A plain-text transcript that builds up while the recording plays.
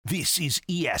This is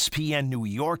ESPN New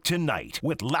York Tonight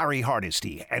with Larry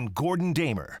Hardesty and Gordon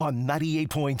Damer on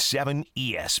 98.7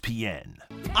 ESPN.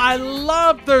 I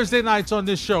love Thursday nights on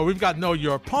this show. We've got Know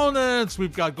Your Opponents,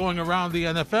 we've got Going Around the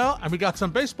NFL, and we got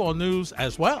some baseball news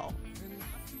as well.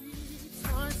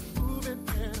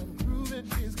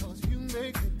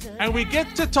 And we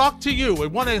get to talk to you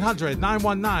at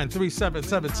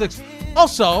 1-800-919-3776.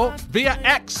 Also, via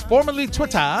X, formerly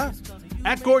Twitter,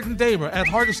 at Gordon Damer, at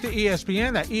Hardesty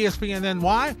ESPN, at ESPN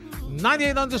NY,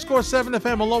 98_7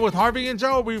 FM, along with Harvey and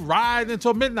Joe. We ride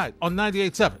until midnight on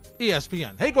 98.7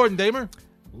 ESPN. Hey, Gordon Damer.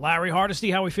 Larry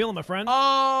Hardesty, how we feeling, my friend?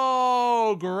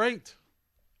 Oh, great.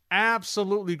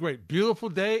 Absolutely great. Beautiful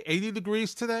day, 80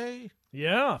 degrees today.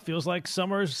 Yeah, feels like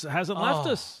summer hasn't left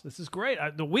us. This is great.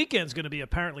 The weekend's going to be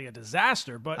apparently a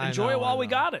disaster, but enjoy it while we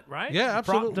got it, right? Yeah,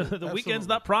 absolutely. The weekend's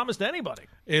not promised to anybody.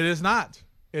 It is not.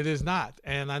 It is not.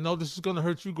 And I know this is going to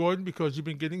hurt you, Gordon, because you've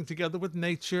been getting together with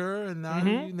nature, and now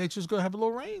nature's going to have a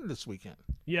little rain this weekend.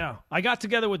 Yeah, I got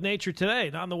together with nature today,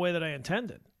 not in the way that I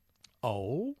intended.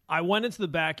 Oh? I went into the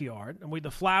backyard, and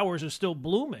the flowers are still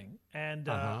blooming, and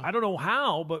I don't know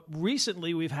how, but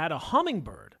recently we've had a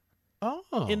hummingbird.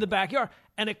 Oh. In the backyard,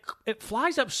 and it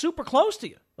flies up super close to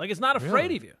you, like it's not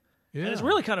afraid of you. Yeah. And it's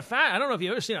really kind of fast. I don't know if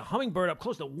you've ever seen a hummingbird up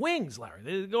close. The wings, Larry,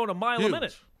 they're going a mile a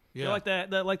minute. Yeah.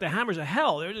 They're like the hammers of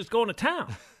hell. They're just going to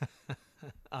town.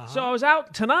 So I was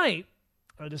out tonight.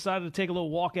 I decided to take a little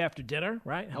walk after dinner,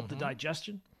 right? Help the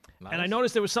digestion. Nice. And I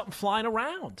noticed there was something flying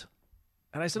around.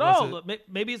 And I said, look,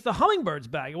 maybe it's the hummingbird's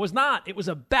bag. It was not. It was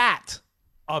a bat.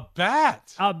 A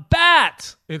bat? A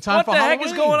bat. In time what for the Halloween. heck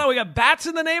is going on? We got bats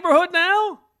in the neighborhood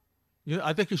now? Yeah,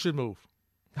 I think you should move.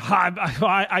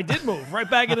 I did move right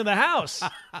back into the house.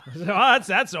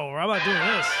 That's over. I'm not doing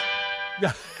this.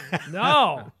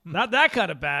 No, not that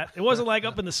kind of bat. It wasn't like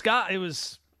up in the sky. It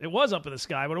was up in the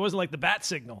sky, but it wasn't like the bat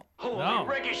signal. Holy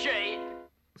ricochet.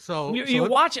 So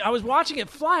I was watching it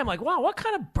fly. I'm like, wow, what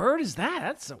kind of bird is that?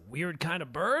 That's a weird kind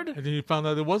of bird. And then you found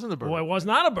out it wasn't a bird. Well, it was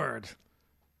not a bird.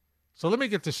 So let me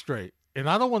get this straight, and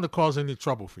I don't want to cause any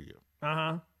trouble for you.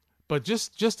 But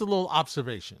just a little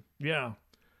observation. Yeah.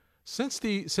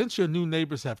 Since your new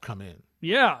neighbors have come in.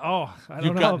 Yeah. Oh, I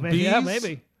don't know. Got bees, yeah,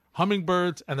 maybe.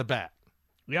 Hummingbirds, and a bat.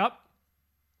 Yep.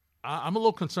 I'm a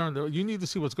little concerned, though. You need to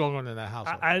see what's going on in that house.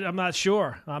 I'm not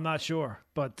sure.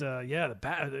 But the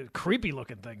bat, creepy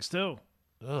looking things too.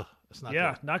 Ugh, it's not.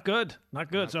 Yeah, good. not good.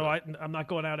 Not good. So I'm not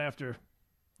going out after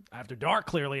dark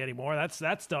clearly anymore.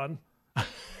 That's done.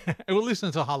 At least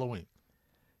until Halloween.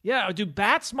 Yeah. Do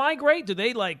bats migrate? Do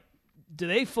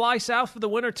they fly south for the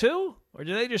winter too, or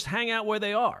do they just hang out where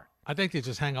they are? I think they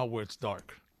just hang out where it's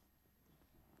dark.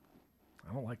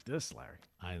 I don't like this, Larry.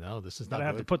 I know this is not. I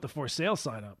have to put the for sale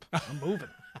sign up. I'm moving,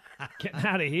 getting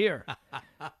out of here.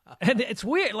 And it's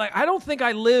weird. Like I don't think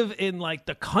I live in like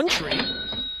the country,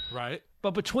 right?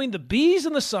 But between the bees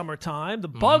in the summertime, the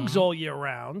bugs all year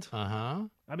round. I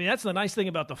mean, that's the nice thing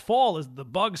about the fall is the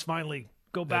bugs finally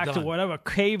go back to whatever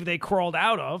cave they crawled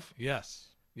out of. Yes.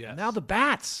 Yes. Now the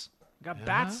bats. Got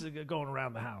bats going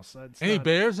around the house. Any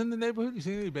bears in the neighborhood? You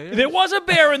see any bears? There was a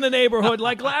bear in the neighborhood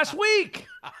like last week.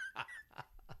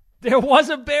 There was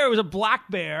a bear. It was a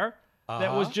black bear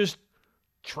that was just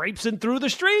traipsing through the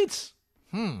streets.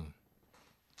 Do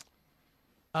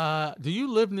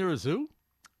you live near a zoo?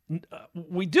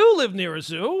 We do live near a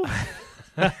zoo,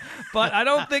 but I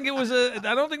don't think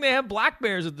I don't think they have black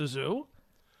bears at the zoo.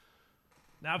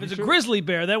 Now, if it's a grizzly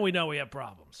bear, then we know we have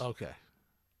problems. Okay.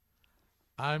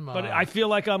 But I feel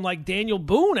like I'm like Daniel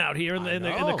Boone out here in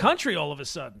the country all of a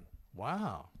sudden.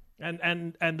 Wow.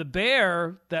 And the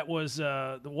bear that was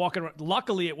walking around,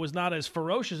 luckily it was not as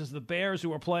ferocious as the bears who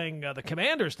were playing the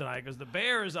Commanders tonight, because the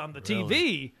Bears on the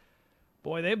TV,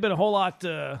 boy, they've been a whole lot,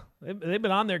 they've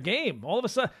been on their game. All of a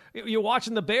sudden, you're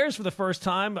watching the Bears for the first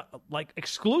time, like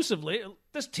exclusively,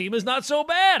 this team is not so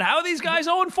bad. How are these guys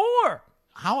 0-4?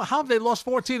 How have they lost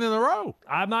 14 in a row?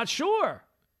 I'm not sure.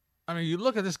 I mean, you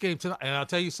look at this game tonight, and I'll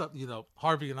tell you something,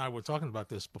 Harvey and I were talking about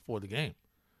this before the game.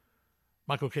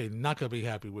 Michael Kay not going to be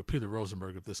happy with Peter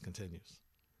Rosenberg if this continues,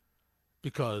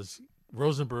 because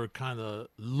Rosenberg kind of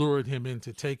lured him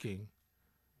into taking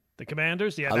the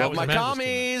Commanders. Yeah, I love my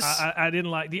commies. I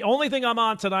didn't like. The only thing I'm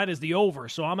on tonight is the over,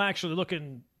 so I'm actually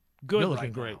looking good. You're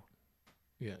looking great. Now.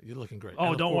 Yeah, you're looking great.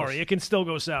 Oh, don't worry, it can still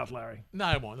go south, Larry. No,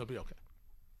 it won't. It'll be okay.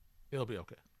 It'll be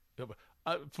okay.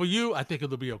 For you, I think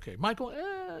it'll be okay. Michael,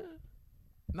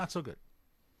 not so good.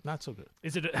 Not so good.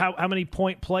 Is it how many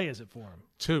point play is it for him?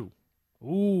 2.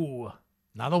 Ooh.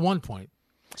 Not a 1 point.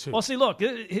 2. Well, see, look,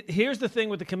 here's the thing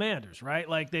with the Commanders, right?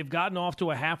 Like, they've gotten off to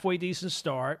a halfway decent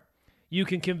start. You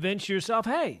can convince yourself,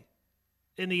 hey,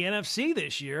 in the NFC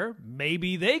this year,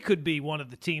 maybe they could be one of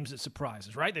the teams that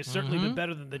surprises, right? They've certainly been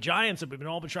better than the Giants. We've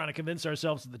all been trying to convince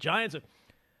ourselves that the Giants are.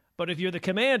 But if you're the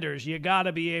Commanders, you got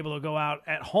to be able to go out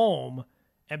at home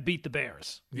and beat the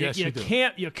Bears. Yes, you do.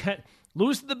 You can't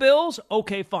lose to the Bills.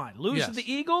 Okay, fine. Lose to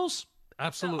the Eagles.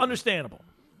 Absolutely understandable.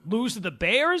 Lose to the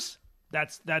Bears.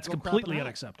 That's completely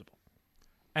unacceptable.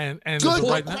 And good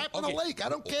right crap in the lake. I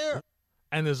don't care.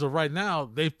 And as of right now,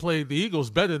 they've played the Eagles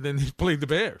better than they've played the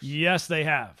Bears. Yes, they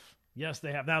have.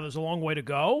 Now there's a long way to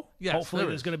go. Yes, hopefully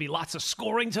there's going to be lots of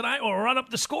scoring tonight. Or run up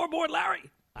the scoreboard,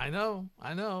 Larry. I know.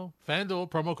 FanDuel,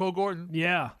 promo code Gordon.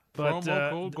 Yeah, but promo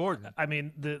code Gordon. I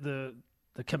mean, the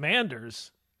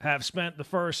Commanders have spent the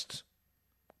first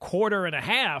quarter and a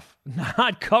half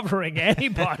not covering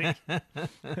anybody.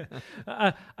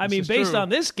 I mean, based on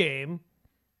this game,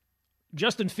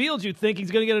 Justin Fields, you'd think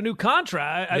he's going to get a new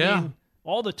contract. I mean,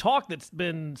 all the talk that's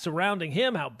been surrounding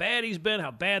him, how bad he's been,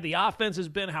 how bad the offense has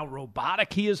been, how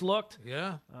robotic he has looked.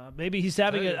 Yeah. Maybe he's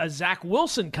having a Zach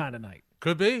Wilson kind of night.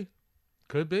 Could be.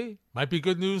 Might be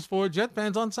good news for Jet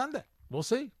fans on Sunday. We'll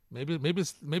see. Maybe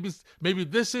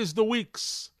this is the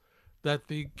weeks that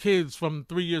the kids from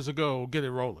 3 years ago get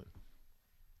it rolling.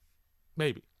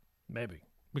 Maybe.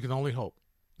 We can only hope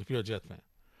if you're a Jet fan.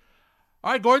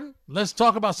 All right, Gordon, let's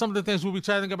talk about some of the things we'll be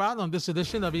chatting about on this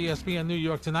edition of ESPN New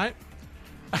York Tonight.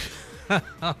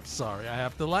 I'm sorry, I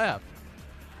have to laugh.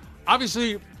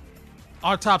 Obviously,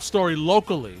 our top story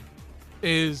locally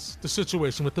is the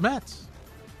situation with the Mets.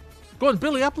 Gordon,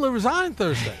 Billy Epler resigned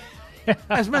Thursday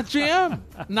as Mets GM.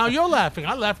 Now you're laughing.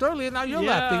 I laughed earlier. Now you're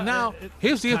laughing. Now,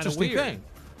 here's the interesting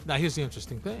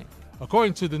thing.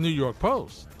 According to the New York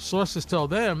Post, sources tell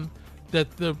them that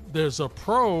there's a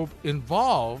probe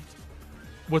involved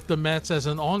with the Mets as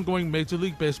an ongoing Major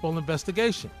League Baseball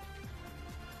investigation.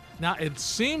 Now, it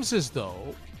seems as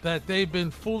though that they've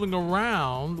been fooling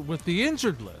around with the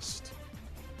injured list.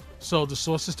 So the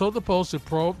sources told the Post the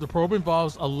probe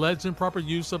involves alleged improper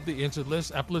use of the injured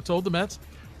list. Epler told the Mets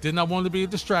did not want to be a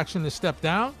distraction and stepped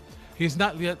down. He's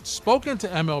not yet spoken to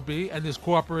MLB and is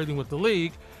cooperating with the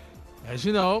league. As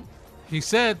you know, he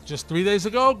said just 3 days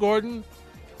ago, Gordon,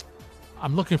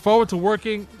 I'm looking forward to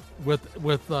working with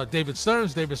David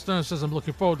Stearns. David Stearns says, I'm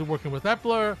looking forward to working with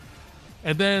Epler.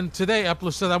 And then today,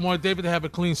 Epler said, I wanted David to have a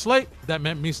clean slate. That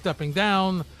meant me stepping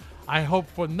down. I hope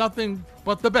for nothing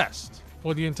but the best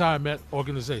for the entire Met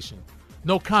organization.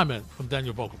 No comment from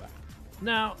Daniel Vogelback.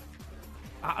 Now,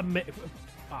 I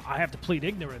have to plead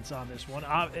ignorance on this one.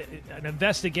 An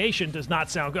investigation does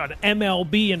not sound good. An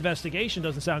MLB investigation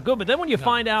doesn't sound good. But then when you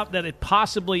find out that it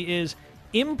possibly is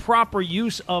improper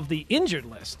use of the injured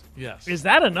list, yes, is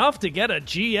that enough to get a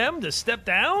GM to step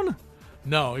down?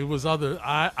 No, it was other.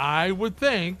 I would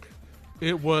think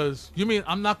it was. You mean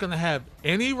I'm not going to have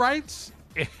any rights,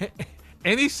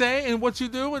 any say in what you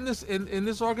do in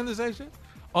this organization,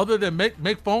 other than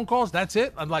make phone calls? That's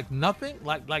it. I'm like nothing,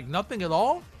 like nothing at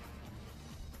all.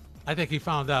 I think he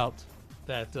found out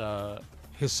that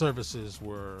his services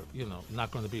were, not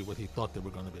going to be what he thought they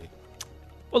were going to be.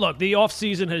 Well, look, the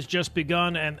offseason has just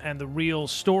begun, and the real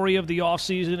story of the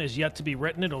offseason is yet to be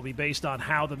written. It'll be based on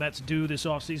how the Mets do this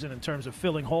offseason in terms of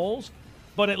filling holes.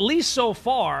 But at least so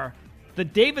far, the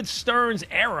David Stearns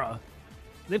era,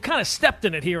 they've kind of stepped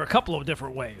in it here a couple of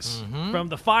different ways. Mm-hmm. From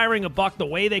the firing of Buck, the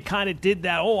way they kind of did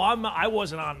that, I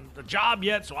wasn't on the job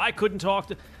yet, so I couldn't talk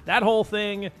to that whole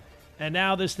thing. And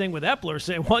now this thing with Epler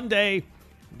saying one day,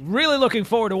 really looking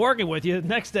forward to working with you.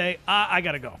 Next day, I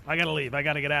got to go. I got to leave. I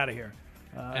got to get out of here.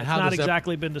 It's not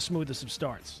exactly been the smoothest of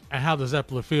starts. And how does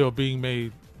Epler feel being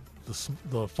made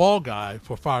the fall guy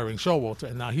for firing Showalter,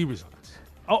 and now he resigns?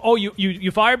 Oh,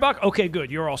 you fired Buck? Okay,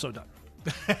 good. You're also done.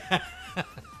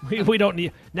 we don't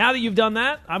need. Now that you've done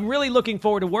that, I'm really looking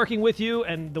forward to working with you,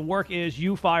 and the work is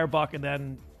you fire Buck, and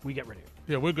then we get rid of you.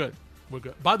 Yeah, we're good.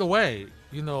 By the way,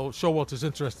 Showalter's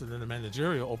interested in the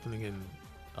managerial opening in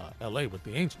L.A. with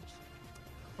the Angels.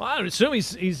 Well, I would assume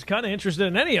he's kind of interested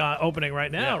in any opening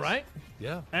right now, yes. right?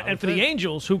 Yeah. And for the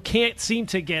Angels, who can't seem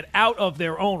to get out of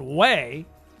their own way,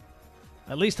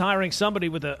 at least hiring somebody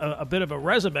with a bit of a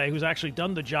resume who's actually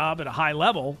done the job at a high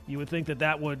level, you would think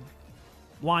that would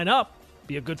line up,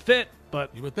 be a good fit.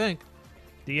 But you would think.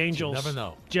 The Angels never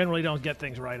know. Generally don't get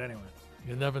things right anyway.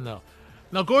 You never know.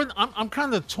 Now, Gordon, I'm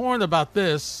kind of torn about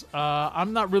this.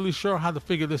 I'm not really sure how to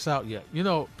figure this out yet.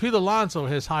 Pete Alonso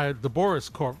has hired the Boris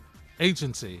Corp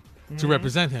agency to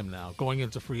represent him now, going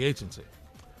into free agency.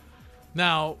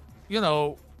 Now, you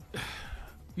know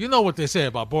what they say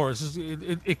about Boris.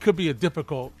 It could be a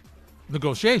difficult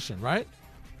negotiation, right?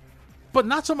 But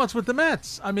not so much with the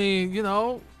Mets. I mean,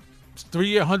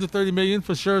 3-year, $130 million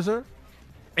for Scherzer,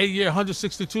 8-year,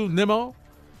 $162 Nimmo,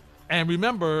 And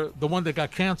remember the one that got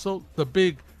canceled, the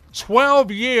big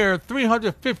 12-year,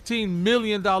 $315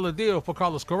 million deal for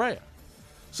Carlos Correa.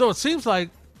 So it seems like,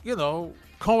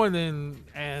 Cohen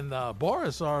and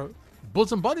Boris are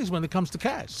bosom buddies when it comes to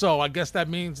cash. So I guess that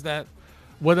means that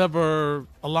whatever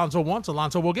Alonso wants,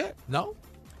 Alonso will get. No?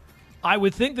 I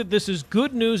would think that this is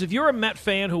good news. If you're a Met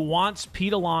fan who wants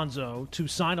Pete Alonso to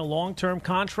sign a long-term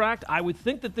contract, I would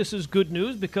think that this is good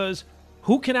news because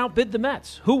who can outbid the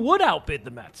Mets? Who would outbid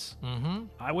the Mets? Mm-hmm.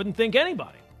 I wouldn't think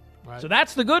anybody. Right. So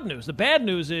that's the good news. The bad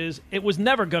news is it was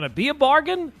never going to be a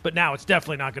bargain, but now it's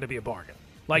definitely not going to be a bargain.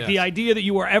 Like the idea that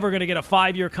you were ever going to get a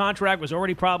 5-year contract was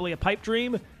already probably a pipe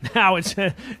dream. Now it's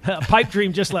a pipe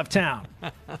dream just left town.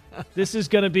 This is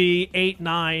going to be 8,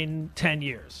 9, 10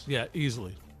 years. Yeah,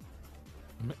 easily.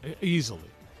 Easily.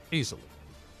 Let's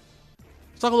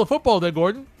talk a little football there,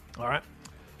 Gordon. All right.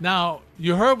 Now,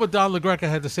 you heard what Don LaGreca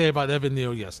had to say about Evan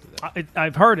Neal yesterday.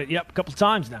 I've heard it, a couple of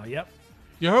times now, You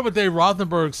heard what Dave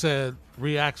Rothenberg said,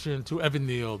 reaction to Evan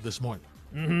Neal this morning.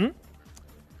 Mm-hmm.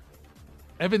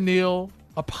 Evan Neal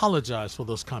apologized for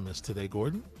those comments today,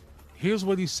 Gordon. Here's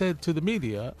what he said to the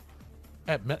media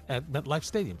at MetLife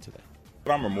Stadium today.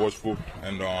 I'm remorseful,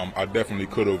 and I definitely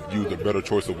could have used a better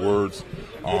choice of words.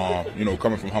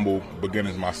 Coming from humble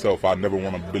beginnings myself, I never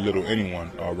want to belittle anyone,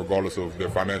 regardless of their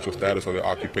financial status or their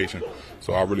occupation.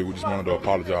 So I really just wanted to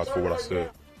apologize for what I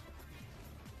said.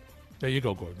 There you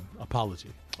go, Gordon.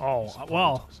 Apology. Oh,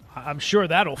 well, I'm sure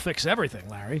that'll fix everything,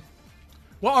 Larry.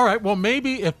 Well, all right. Well,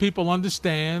 maybe if people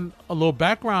understand a little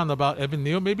background about Evan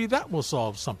Neal, maybe that will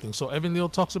solve something. So Evan Neal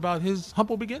talks about his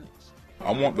humble beginnings.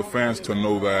 I want the fans to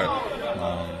know that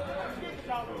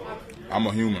I'm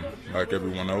a human like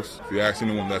everyone else. If you ask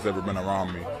anyone that's ever been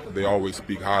around me, they always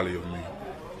speak highly of me.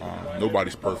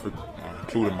 Nobody's perfect,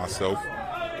 including myself.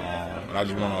 And I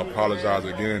just want to apologize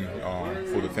again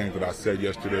for the things that I said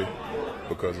yesterday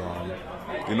because,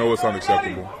 it's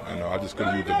unacceptable. And I just could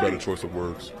have used a better choice of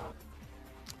words.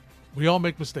 We all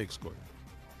make mistakes, Gordon.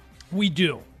 We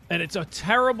do. And it's a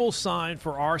terrible sign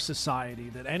for our society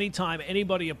that anytime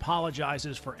anybody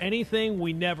apologizes for anything,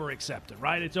 we never accept it,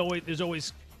 right? There's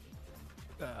always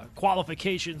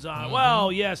qualifications on,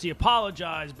 well, yes, he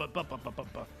apologized, but.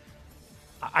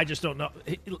 I just don't know.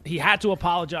 He had to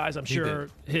apologize. I'm sure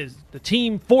the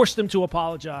team forced him to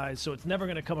apologize, so it's never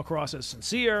going to come across as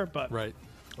sincere. But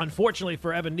unfortunately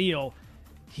for Evan Neal,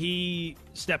 he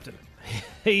stepped in it.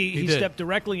 He stepped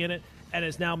directly in it and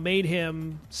has now made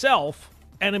himself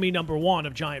enemy number one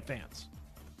of Giant fans.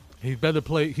 He better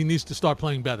play. He needs to start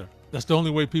playing better. That's the only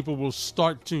way people will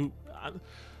start to. I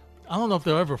don't know if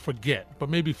they'll ever forget, but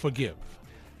maybe forgive.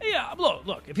 Yeah,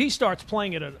 look. If he starts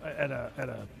playing at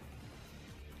a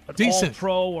decent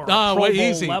All-Pro or a Pro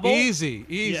Bowl level,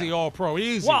 easy All-Pro,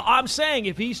 easy. Well, I'm saying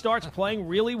if he starts playing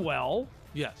really well,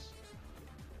 yes,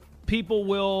 people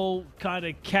will kind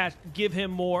of give him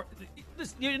more.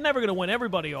 You're never going to win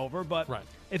everybody over, but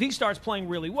if he starts playing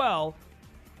really well,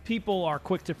 people are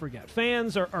quick to forget.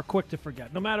 Fans are quick to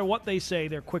forget. No matter what they say,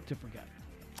 they're quick to forget.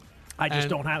 I just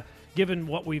don't have, given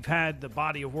what we've had, the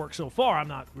body of work so far, I'm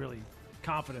not really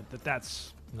confident that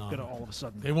that's going to all of a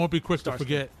sudden. They won't be quick to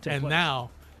forget. And now,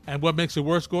 and what makes it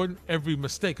worse, Gordon, every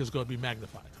mistake is going to be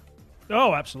magnified.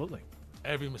 Oh, absolutely.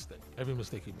 Every mistake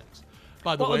he makes.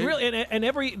 By the way, really, and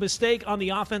every mistake on the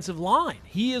offensive line,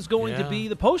 he is going to be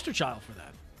the poster child for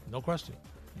that. No question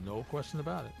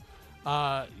about it.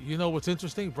 You know what's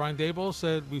interesting? Brian Daboll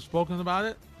said we've spoken about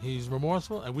it. He's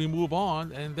remorseful, and we move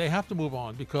on, and they have to move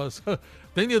on because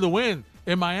they need to win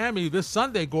in Miami this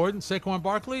Sunday. Gordon, Saquon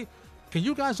Barkley, can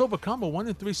you guys overcome a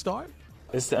 1-3 start?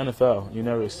 It's the NFL. You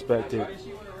never expect it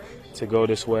to go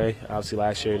this way. Obviously,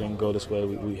 last year it didn't go this way.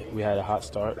 We had a hot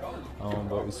start,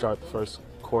 but we start the first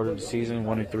quarter of the season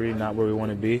 1-3, not where we want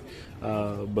to be.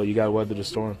 But you got to weather the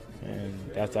storm, and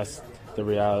that's the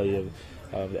reality of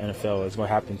the NFL. It's going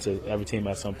to happen to every team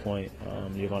at some point.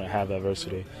 You're going to have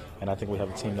adversity, and I think we have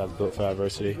a team that's built for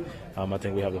adversity. I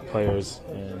think we have the players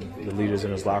and the leaders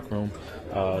in this locker room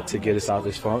to get us out of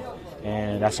this funk,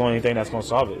 and that's the only thing that's going to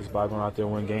solve it is by going out there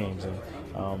and win games. And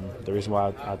the reason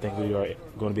why I think we are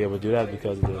going to be able to do that is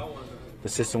because of the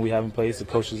system we have in place, the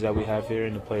coaches that we have here,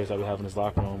 and the players that we have in this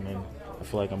locker room. And I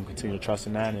feel like I'm continuing to trust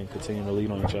in that and continuing to lead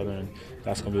on each other, and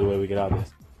that's going to be the way we get out of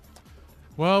this.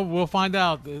 Well, we'll find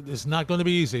out. It's not going to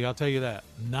be easy, I'll tell you that.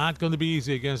 Not going to be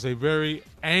easy against a very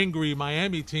angry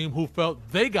Miami team who felt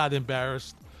they got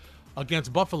embarrassed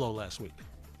against Buffalo last week.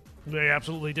 They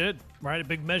absolutely did, right? A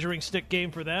big measuring stick game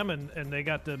for them, and they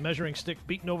got the measuring stick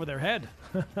beaten over their head.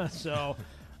 So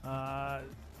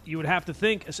you would have to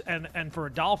think, and for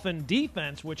a Dolphin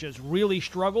defense, which has really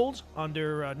struggled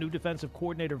under new defensive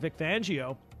coordinator Vic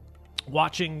Fangio,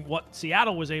 watching what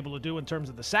Seattle was able to do in terms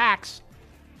of the sacks,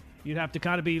 you'd have to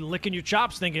kind of be licking your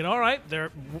chops thinking, all right,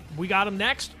 we got them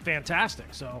next. Fantastic.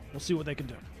 So we'll see what they can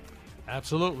do.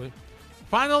 Absolutely.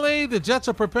 Finally, the Jets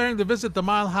are preparing to visit the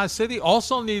Mile High City,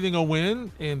 also needing a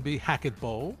win in the Hackett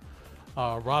Bowl.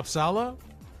 Rob Saleh,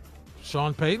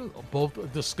 Sean Payton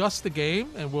both discussed the game,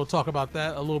 and we'll talk about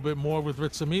that a little bit more with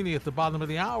Rich Cimini at the bottom of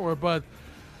the hour. But,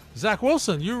 Zach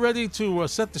Wilson, you ready to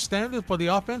set the standard for the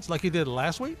offense like he did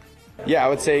last week? Yeah, I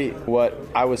would say what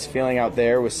I was feeling out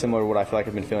there was similar to what I feel like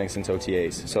I've been feeling since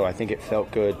OTAs. So I think it felt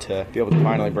good to be able to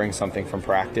finally bring something from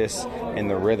practice and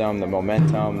the rhythm, the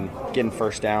momentum, getting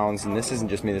first downs. And this isn't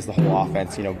just me, this is the whole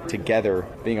offense, together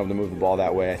being able to move the ball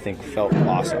that way, I think felt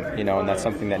awesome, and that's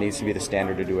something that needs to be the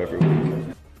standard to do every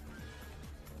week.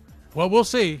 Well, we'll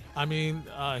see. I mean,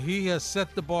 he has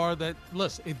set the bar that,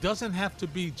 listen, it doesn't have to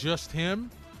be just him.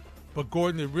 But,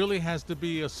 Gordon, it really has to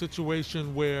be a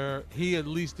situation where he at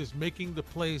least is making the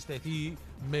plays that he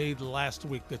made last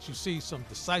week, that you see some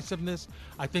decisiveness.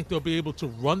 I think they'll be able to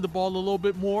run the ball a little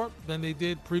bit more than they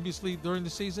did previously during the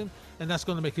season, and that's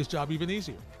going to make his job even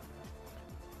easier.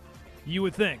 You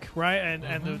would think, right?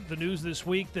 And the news this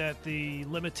week that the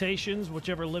limitations,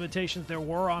 whichever limitations there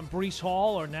were on Breece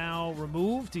Hall, are now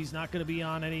removed. He's not going to be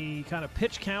on any kind of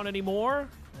pitch count anymore.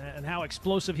 And how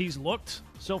explosive he's looked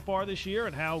so far this year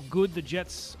and how good the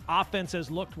Jets' offense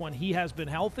has looked when he has been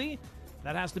healthy.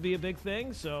 That has to be a big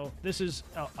thing. So this is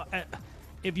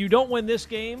if you don't win this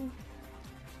game,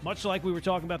 much like we were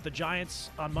talking about the Giants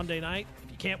on Monday night,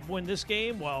 if you can't win this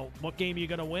game, well, what game are you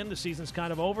going to win? The season's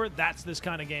kind of over. That's this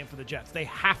kind of game for the Jets. They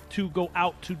have to go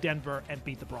out to Denver and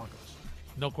beat the Broncos.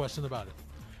 No question about it.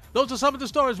 Those are some of the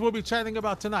stories we'll be chatting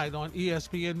about tonight on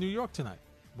ESPN New York Tonight.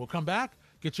 We'll come back.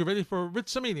 Get you ready for Rich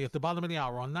Cimini at the bottom of the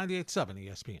hour on 98.7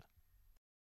 ESPN.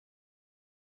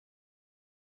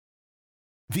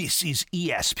 This is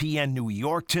ESPN New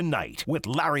York Tonight with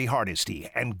Larry Hardesty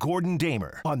and Gordon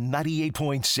Damer on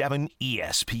 98.7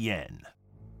 ESPN.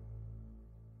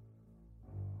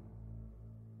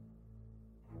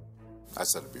 I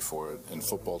said it before, in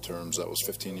football terms, that was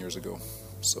 15 years ago.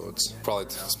 So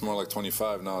it's more like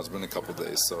 25 now. It's been a couple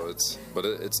days, so it's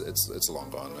long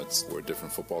gone. We're a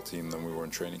different football team than we were in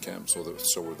training camp, so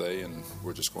were they, and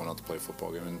we're just going out to play a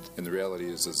football game. And the reality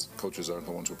is coaches aren't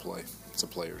the ones who play; it's the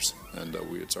players, and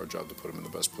it's our job to put them in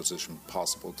the best position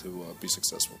possible to be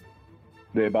successful.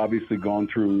 They've obviously gone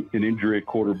through an injury at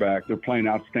quarterback. They're playing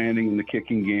outstanding in the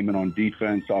kicking game and on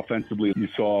defense. Offensively, you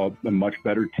saw a much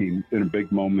better team in a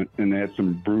big moment, and they had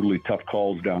some brutally tough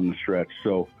calls down the stretch.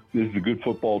 So this is a good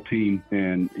football team,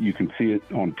 and you can see it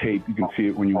on tape. You can see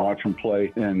it when you watch them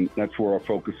play, and that's where our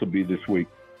focus will be this week.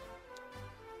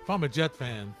 If I'm a Jet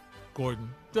fan, Gordon,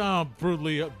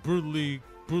 brutally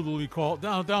called.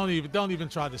 Don't even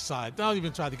try to side. Don't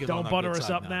even try to get on our butter good us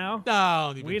side up now.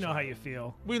 Don't even we try. know how you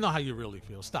feel. We know how you really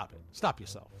feel. Stop it. Stop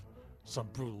yourself. Some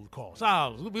brutal calls.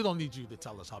 We don't need you to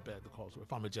tell us how bad the calls were.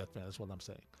 If I'm a Jet fan, that's what I'm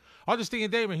saying. Hardesty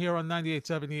and Damon here on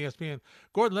 98.7 ESPN.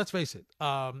 Gordon, let's face it.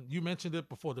 You mentioned it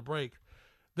before the break.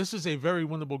 This is a very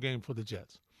winnable game for the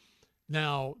Jets.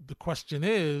 Now, the question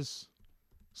is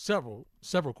several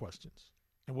questions,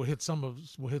 and we'll hit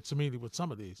Cimini with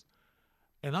some of these.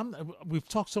 And we've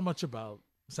talked so much about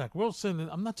Zach Wilson, and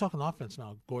I'm not talking offense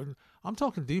now, Gordon. I'm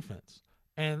talking defense.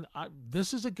 And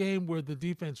this is a game where the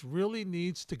defense really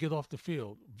needs to get off the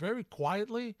field. Very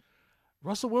quietly,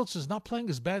 Russell Wilson is not playing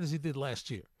as bad as he did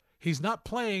last year. He's not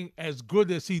playing as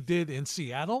good as he did in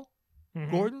Seattle,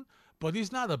 Gordon, but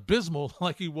he's not abysmal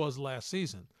like he was last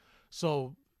season.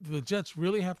 So the Jets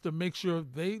really have to make sure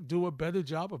they do a better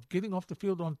job of getting off the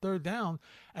field on third down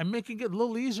and making it a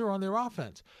little easier on their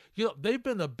offense. They've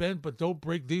been a bend but don't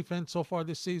break defense so far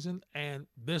this season, and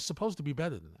they're supposed to be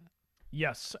better than that.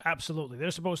 Yes, absolutely.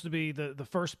 They're supposed to be the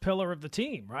first pillar of the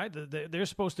team, right? They're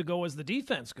supposed to go as the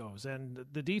defense goes. And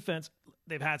the defense,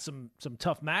 they've had some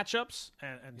tough matchups,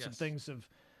 and yes, some things have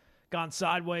gone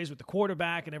sideways with the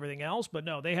quarterback and everything else. But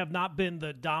no, they have not been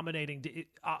the dominating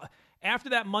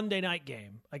after that Monday night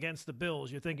game against the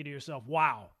Bills, you're thinking to yourself,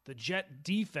 wow, the Jet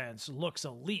defense looks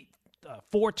elite.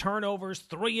 4 turnovers,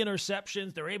 3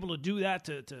 interceptions. They're able to do that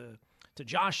to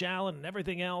Josh Allen and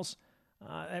everything else.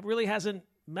 It really hasn't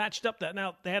matched up that.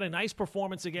 Now, they had a nice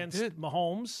performance against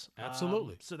Mahomes.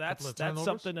 Absolutely. So that's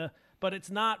something but it's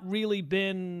not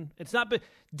been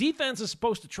defense is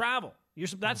supposed to travel.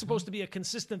 That's supposed to be a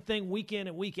consistent thing week in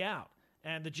and week out.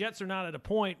 And the Jets are not at a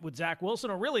point with Zach Wilson,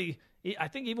 or really, I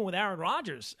think even with Aaron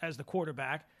Rodgers as the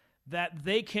quarterback, that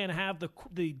they can have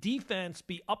the defense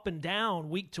be up and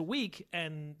down week to week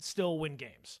and still win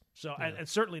games. So, and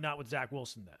certainly not with Zach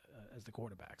Wilson as the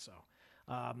quarterback. So,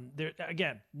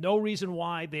 Again, no reason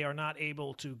why they are not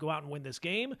able to go out and win this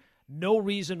game. No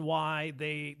reason why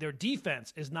their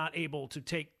defense is not able to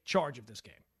take charge of this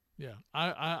game. Yeah,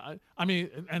 I mean,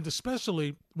 and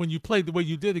especially when you played the way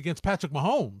you did against Patrick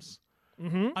Mahomes.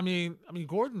 Mm-hmm. I mean,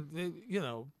 Gordon,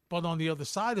 but on the other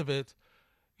side of it,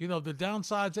 the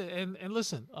downsides, and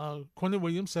listen, Quentin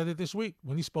Williams said it this week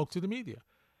when he spoke to the media.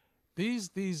 These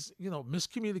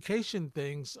miscommunication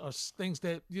things are things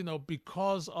that,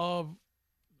 because of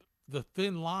the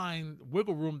thin line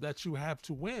wiggle room that you have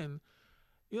to win,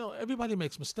 everybody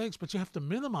makes mistakes, but you have to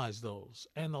minimize those.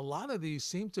 And a lot of these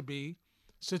seem to be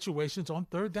situations on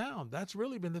third down. That's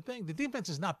really been the thing. The defense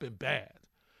has not been bad.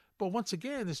 But once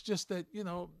again, it's just that,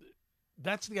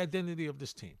 that's the identity of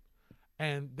this team.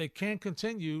 And they can't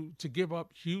continue to give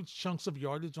up huge chunks of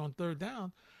yardage on third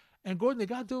down. And, Gordon, they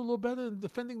got to do a little better in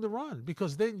defending the run,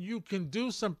 because then you can do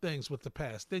some things with the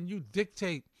pass. Then you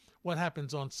dictate what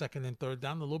happens on second and third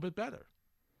down a little bit better.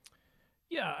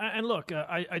 Yeah, and look,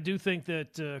 I do think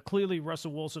that clearly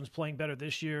Russell Wilson's playing better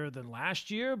this year than last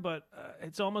year, but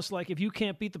it's almost like if you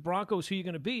can't beat the Broncos, who are you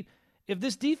going to beat? If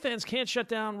this defense can't shut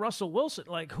down Russell Wilson,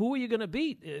 like, who are you going to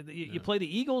beat? You play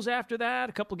the Eagles after that,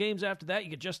 a couple games after that, you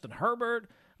get Justin Herbert.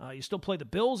 You still play the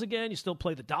Bills again. You still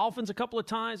play the Dolphins a couple of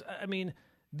times. I mean,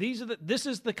 this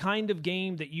is the kind of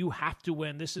game that you have to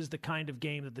win. This is the kind of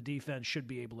game that the defense should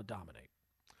be able to dominate.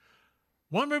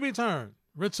 When we return,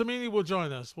 Rich Cimini will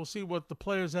join us. We'll see what the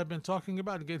players have been talking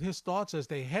about and get his thoughts as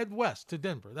they head west to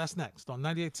Denver. That's next on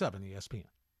 98.7 ESPN.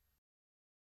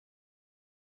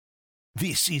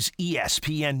 This is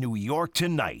ESPN New York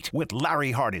Tonight with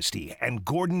Larry Hardesty and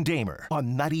Gordon Damer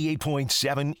on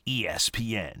 98.7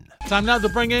 ESPN. Time now to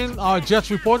bring in our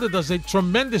Jets reporter. Does a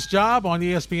tremendous job on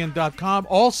ESPN.com.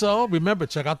 Also, remember,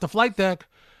 check out the flight deck.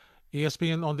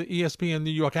 ESPN on the ESPN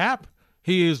New York app.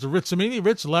 He is the Rich Cimini.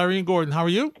 Rich, Larry, and Gordon. How are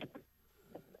you?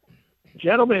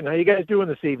 Gentlemen, how you guys doing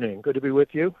this evening? Good to be with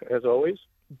you, as always.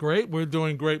 Great. We're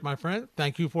doing great, my friend.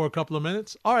 Thank you for a couple of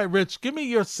minutes. All right, Rich, give me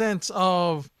your sense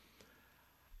of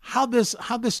how this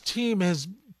team has,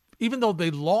 even though they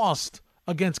lost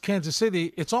against Kansas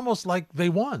City, it's almost like they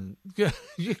won.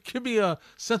 Give me a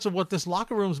sense of what this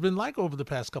locker room's been like over the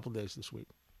past couple of days this week.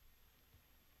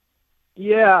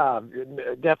 Yeah,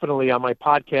 definitely. On my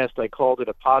podcast, I called it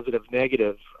a positive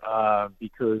negative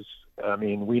because, I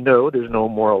mean, we know there's no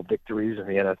moral victories in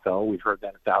the NFL. We've heard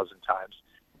that 1,000 times.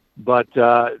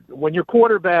 But when your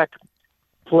quarterback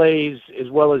plays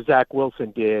as well as Zach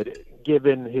Wilson did,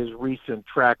 given his recent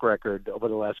track record over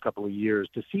the last couple of years,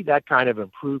 to see that kind of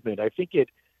improvement, I think it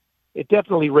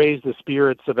definitely raised the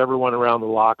spirits of everyone around the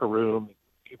locker room.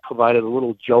 It provided a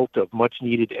little jolt of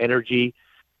much-needed energy.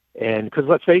 And because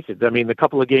let's face it, I mean, the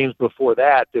couple of games before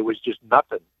that, there was just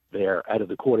nothing there out of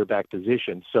the quarterback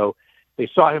position. So they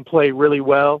saw him play really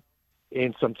well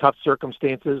in some tough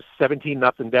circumstances,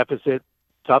 17-0 deficit,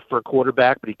 tough for a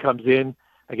quarterback, but he comes in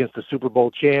against the Super Bowl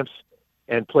champs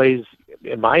and plays,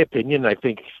 in my opinion, I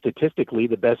think statistically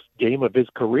the best game of his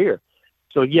career.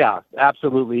 So, yeah,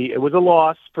 absolutely. It was a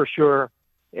loss for sure,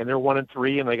 and they're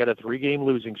 1-3, and they got a 3-game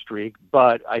losing streak.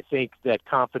 But I think that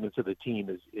confidence of the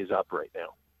team is up right now.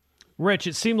 Rich,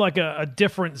 it seemed like a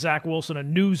different Zach Wilson, a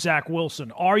new Zach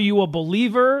Wilson. Are you a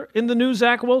believer in the new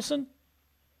Zach Wilson?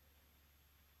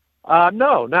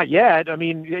 No, not yet. I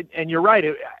mean, and you're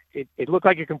right. It looked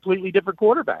like a completely different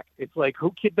quarterback. It's like,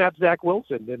 who kidnapped Zach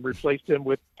Wilson and replaced him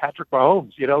with Patrick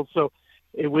Mahomes? So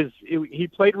he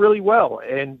played really well.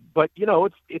 But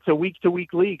it's a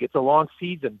week-to-week league. It's a long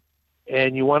season,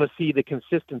 and you want to see the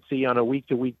consistency on a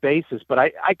week-to-week basis. But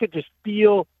I could just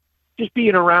feel, just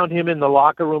being around him in the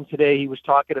locker room today, he was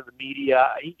talking to the media.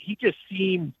 He just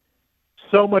seemed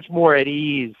so much more at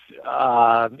ease.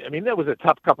 I mean, that was a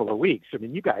tough couple of weeks. I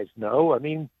mean, you guys know. I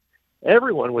mean,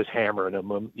 everyone was hammering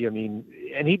him. I mean,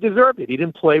 and he deserved it. He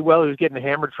didn't play well. He was getting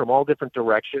hammered from all different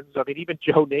directions. I mean, even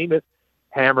Joe Namath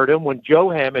hammered him. When Joe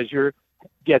Hammer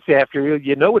gets after you,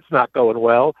 you know it's not going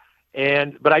well.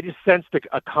 But I just sensed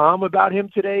a calm about him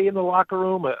today in the locker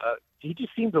room. He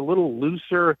just seemed a little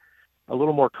looser, a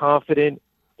little more confident.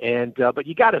 But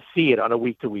you got to see it on a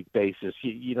week-to-week basis.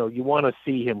 You want to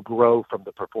see him grow from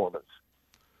the performance.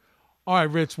 All right,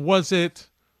 Rich, was it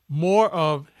more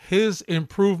of his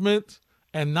improvement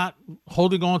and not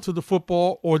holding on to the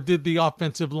football, or did the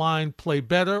offensive line play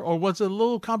better, or was it a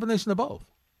little combination of both?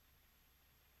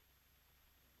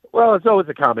 Well, it's always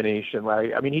a combination,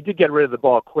 Larry. I mean, he did get rid of the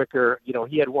ball quicker.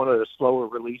 He had one of the slower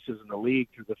releases in the league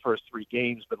through the first 3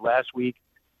 games, but last week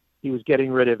he was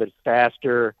getting rid of it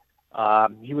faster.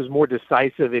 He was more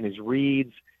decisive in his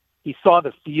reads. He saw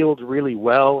the field really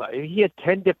well. He had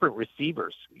 10 different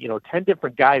receivers. 10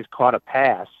 different guys caught a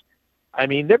pass. I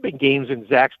mean, there have been games in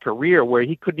Zach's career where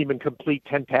he couldn't even complete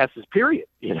 10 passes, period.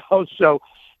 So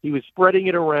he was spreading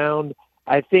it around.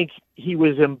 I think he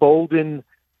was emboldened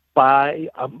by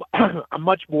a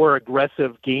much more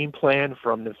aggressive game plan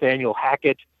from Nathaniel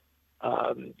Hackett.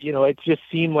 It just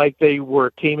seemed like they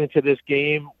came into this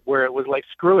game where it was like,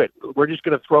 screw it, we're just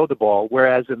going to throw the ball.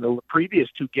 Whereas in the previous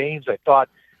two games, I thought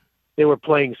they were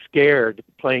playing scared,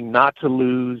 playing not to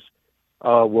lose.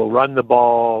 We'll run the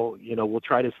ball, we'll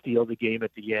try to steal the game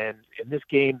at the end. In this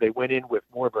game, they went in with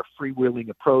more of a freewheeling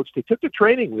approach. They took the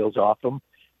training wheels off him,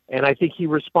 and I think he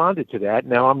responded to that.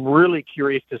 Now, I'm really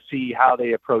curious to see how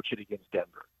they approach it against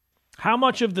Denver. How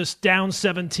much of this down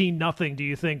 17-0 do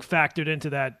you think factored into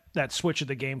that switch of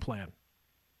the game plan?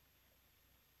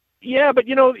 Yeah, but,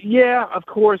 of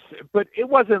course. But it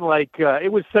wasn't like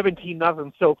it was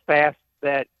 17-0 so fast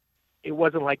that it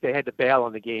wasn't like they had to bail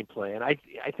on the game plan. I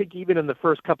think even in the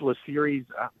first couple of series,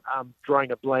 I'm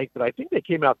drawing a blank, but I think they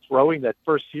came out throwing. That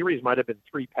first series might have been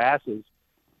 3 passes.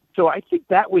 So I think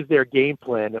that was their game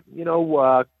plan.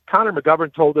 Connor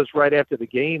McGovern told us right after the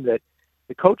game that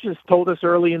the coaches told us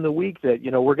early in the week that,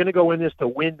 we're going to go in this to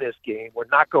win this game. We're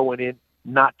not going in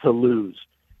not to lose.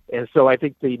 And so I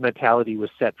think the mentality was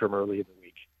set from early in the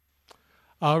week.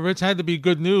 Rich, had to be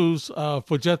good news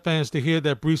for Jet fans to hear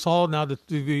that Breece Hall, now that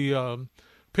the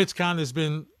pitch count has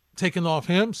been taken off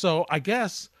him. So I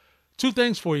guess 2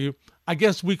 things for you. I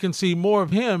guess we can see more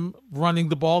of him running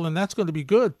the ball, and that's going to be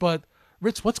good. But,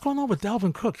 Rich, what's going on with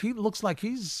Dalvin Cook? He looks like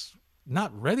he's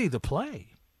not ready to play.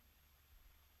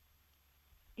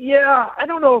 Yeah, I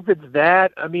don't know if it's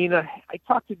that. I mean, I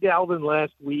talked to Dalvin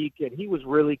last week, and he was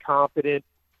really confident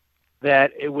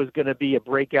that it was going to be a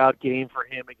breakout game for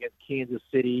him against Kansas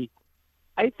City.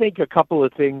 I think a couple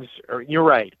of things you're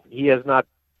right. He has not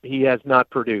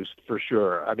produced for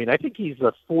sure. I mean, I think he's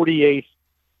the 48th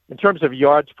in terms of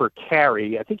yards per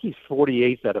carry. I think he's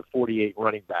 48th out of 48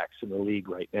 running backs in the league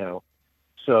right now.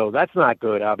 So that's not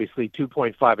good. Obviously,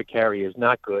 2.5 a carry is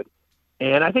not good.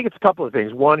 And I think it's a couple of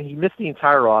things. One, he missed the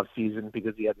entire offseason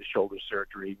because he had the shoulder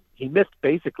surgery. He missed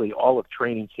basically all of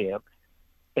training camp.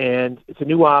 And it's a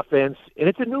new offense, and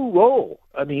it's a new role.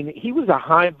 I mean, he was a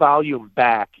high-volume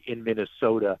back in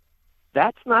Minnesota.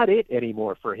 That's not it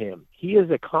anymore for him. He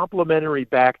is a complementary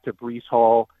back to Breece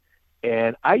Hall,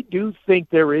 and I do think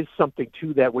there is something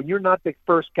to that. When you're not the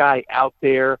first guy out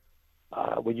there,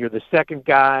 when you're the second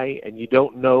guy and you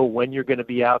don't know when you're going to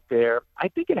be out there, I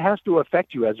think it has to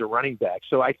affect you as a running back.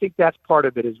 So I think that's part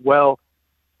of it as well.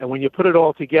 And when you put it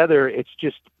all together, it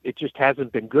just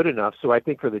hasn't been good enough. So I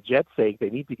think for the Jets' sake,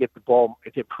 they need to get the ball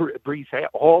into Breece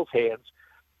Hall's hands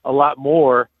a lot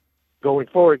more going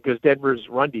forward, because Denver's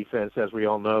run defense, as we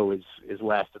all know, is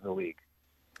last in the league.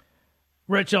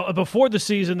 Rich, before the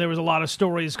season, there was a lot of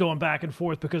stories going back and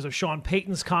forth because of Sean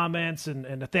Payton's comments and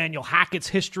Nathaniel Hackett's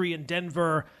history in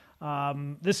Denver.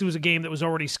 This was a game that was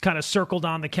already kind of circled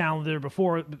on the calendar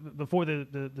before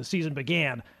the season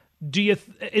began.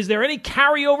 Is there any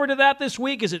carryover to that this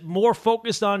week? Is it more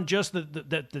focused on just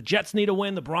the Jets need a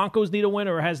win, the Broncos need a win,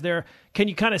 or can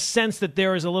you kind of sense that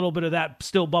there is a little bit of that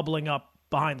still bubbling up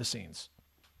behind the scenes?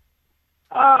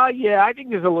 Yeah, I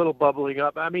think there's a little bubbling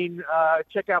up. I mean,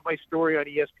 check out my story on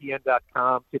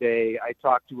ESPN.com today. I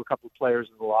talked to a couple of players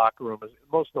in the locker room,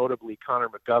 most notably Connor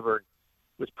McGovern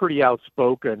was pretty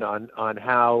outspoken on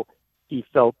how he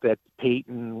felt that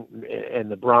Peyton and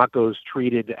the Broncos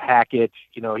treated Hackett.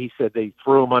 He said they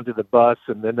threw him under the bus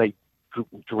and then they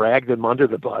dragged him under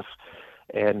the bus.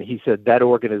 And he said that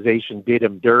organization did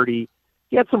him dirty.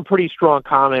 He had some pretty strong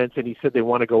comments, and he said they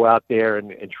want to go out there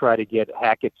and try to get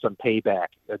Hackett some payback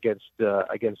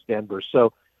against Denver.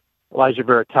 So Elijah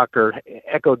Vera Tucker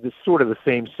echoed sort of the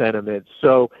same sentiment.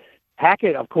 So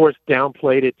Hackett, of course,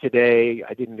 downplayed it today.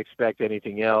 I didn't expect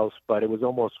anything else, but it was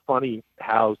almost funny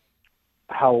how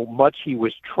much he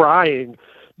was trying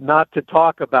not to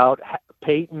talk about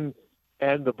Peyton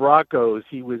and the Broncos.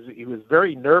 He was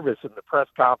very nervous in the press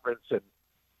conference, and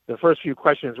the first few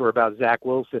questions were about Zach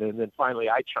Wilson, and then finally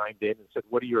I chimed in and said,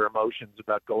 what are your emotions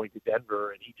about going to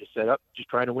Denver? And he just said, just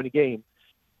trying to win a game.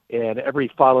 And every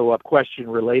follow-up question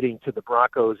relating to the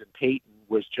Broncos and Peyton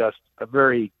was just a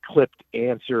very clipped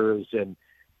answers and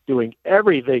doing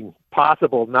everything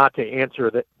possible not to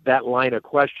answer that line of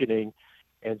questioning.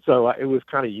 And so it was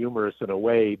kind of humorous in a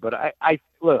way. But I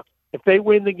look, if they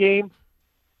win the game,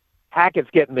 Hackett's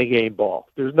getting the game ball.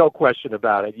 There's no question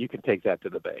about it. You can take that to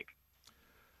the bank.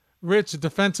 Rich,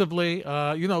 defensively,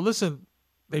 listen,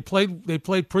 they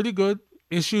played pretty good.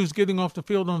 Issues getting off the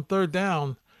field on third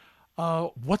down.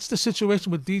 What's the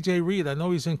situation with DJ Reed? I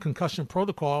know he's in concussion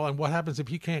protocol, and what happens if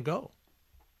he can't go?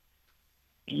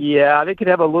 Yeah, they could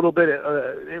have a little bit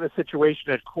of a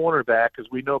situation at cornerback because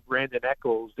we know Brandon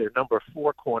Echols, their number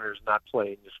 4 corner, is not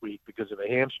playing this week because of a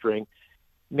hamstring.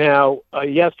 Now,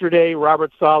 yesterday,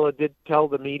 Robert Saleh did tell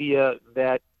the media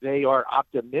that they are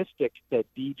optimistic that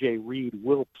DJ Reed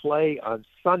will play on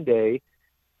Sunday.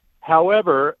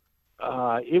 However,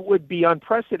 it would be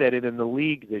unprecedented in the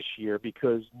league this year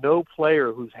because no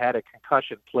player who's had a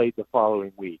concussion played the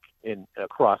following week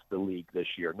across the league this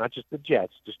year. Not just the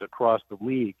Jets, just across the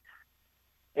league.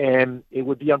 And it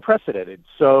would be unprecedented.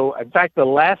 So, in fact, the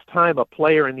last time a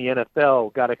player in the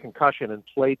NFL got a concussion and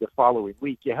played the following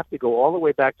week, you have to go all the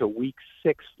way back to week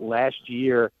 6 last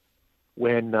year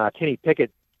when Kenny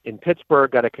Pickett in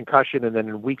Pittsburgh got a concussion, and then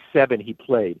in week 7 he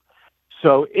played.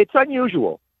 So it's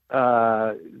unusual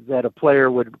that a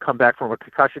player would come back from a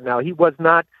concussion. Now, he was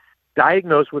not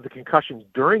diagnosed with a concussion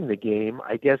during the game.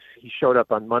 I guess he showed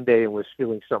up on Monday and was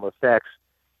feeling some effects,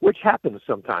 which happens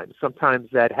sometimes. Sometimes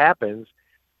that happens.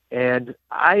 And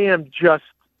I am just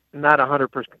not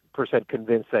 100%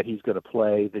 convinced that he's going to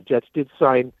play. The Jets did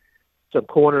sign some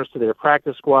corners to their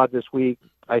practice squad this week.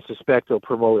 I suspect they'll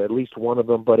promote at least one of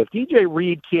them. But if DJ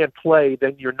Reed can't play,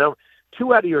 then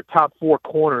 2 out of your top 4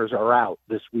 corners are out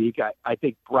this week. I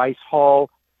think Bryce Hall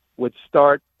would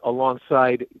start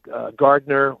alongside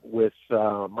Gardner with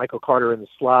Michael Carter in the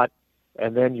slot.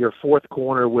 And then your 4th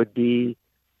corner would be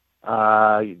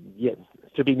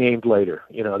to be named later.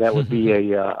 That would be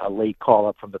a late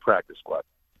call-up from the practice squad.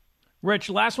 Rich,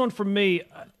 last one from me.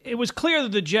 It was clear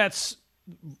that the Jets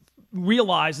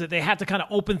realized that they had to kind of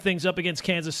open things up against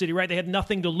Kansas City, right? They had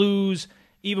nothing to lose,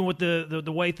 even with the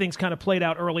way things kind of played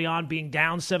out early on, being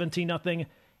down 17-0.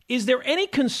 Is there any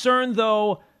concern,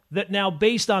 though, that now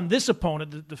based on this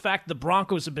opponent, the fact the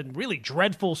Broncos have been really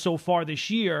dreadful so far this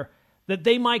year, that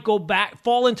they might go back,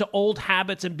 fall into old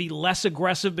habits and be less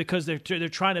aggressive because they're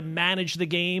trying to manage the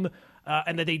game,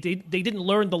 and that they didn't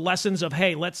learn the lessons of,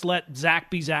 hey, let's let Zach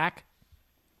be Zach?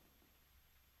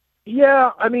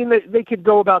 Yeah, I mean, they could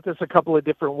go about this a couple of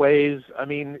different ways. I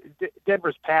mean,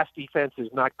 Denver's pass defense is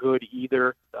not good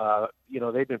either.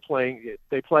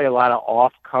 They play a lot of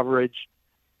off coverage.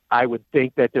 I would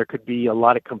think that there could be a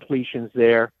lot of completions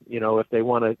there. If they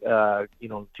want to,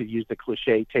 to use the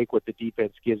cliche, take what the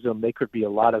defense gives them, there could be a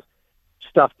lot of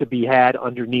stuff to be had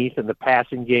underneath in the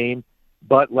passing game.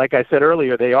 But like I said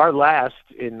earlier, they are last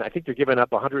I think they're giving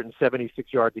up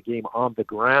 176 yards a game on the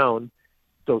ground.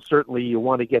 So certainly you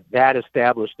want to get that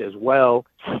established as well.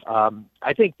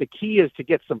 I think the key is to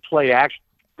get some play action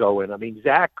going. I mean,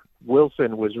 Zach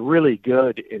Wilson was really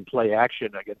good in play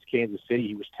action against Kansas City.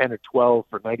 He was 10 or 12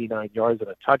 for 99 yards and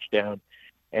a touchdown.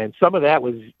 And some of that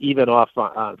was even off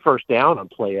on first down on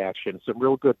play action. Some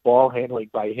real good ball handling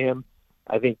by him.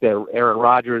 I think that Aaron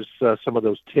Rodgers, some of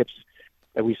those tips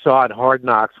that we saw in Hard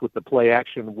Knocks with the play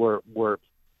action were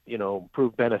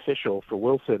proved beneficial for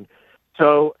Wilson.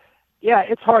 So, yeah,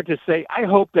 it's hard to say. I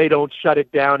hope they don't shut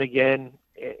it down again.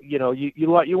 You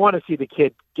want to see the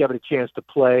kid give it a chance to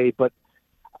play, but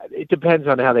it depends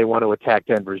on how they want to attack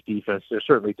Denver's defense. There's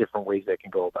certainly different ways they can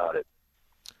go about it.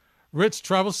 Rich,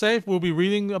 travel safe. We'll be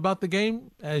reading about the game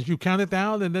as you count it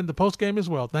down, and then the post game as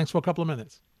well. Thanks for a couple of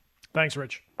minutes. Thanks,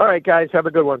 Rich. All right, guys. Have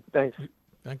a good one. Thanks.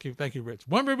 Thank you, Rich.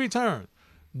 When we return,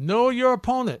 know your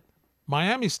opponent,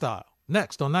 Miami style,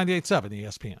 next on 98.7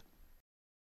 ESPN.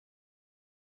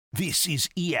 This is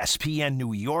ESPN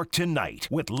New York Tonight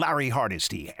with Larry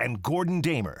Hardesty and Gordon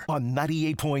Damer on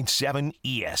 98.7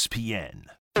 ESPN.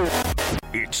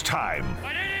 It's time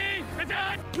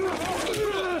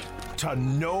to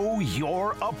know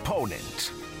your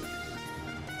opponent.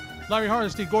 Larry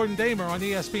Hardesty, Gordon Damer on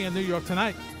ESPN New York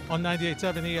Tonight on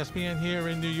 98.7 ESPN here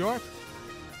in New York.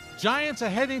 Giants are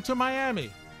heading to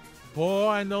Miami. Boy,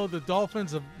 I know the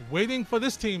Dolphins are waiting for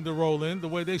this team to roll in the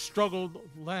way they struggled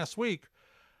last week.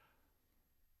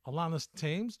 Alanis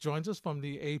Thames joins us from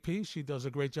the AP. She does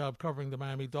a great job covering the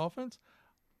Miami Dolphins.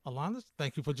 Alanis,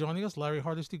 thank you for joining us. Larry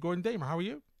Hardesty, Gordon Damer, how are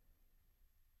you?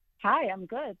 Hi, I'm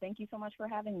good. Thank you so much for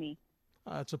having me.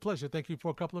 It's a pleasure. Thank you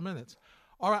for a couple of minutes.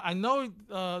 All right, I know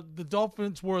the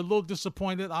Dolphins were a little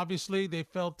disappointed. Obviously, they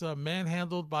felt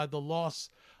manhandled by the loss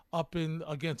up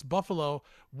against Buffalo.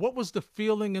 What was the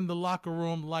feeling in the locker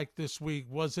room like this week?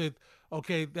 Was it,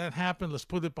 okay, that happened, let's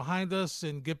put it behind us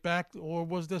and get back, or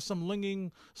was there some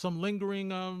lingering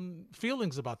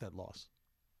feelings about that loss?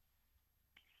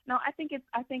 No, I think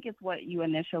it's what you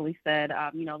initially said.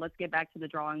 Let's get back to the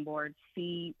drawing board,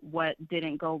 see what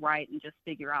didn't go right, and just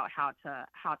figure out how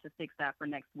to fix that for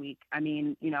next week. I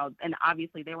mean, and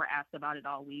obviously they were asked about it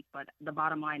all week, but the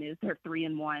bottom line is they're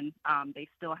 3-1. They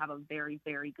still have a very,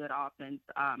 very good offense.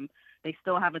 They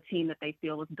still have a team that they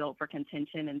feel is built for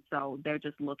contention, and so they're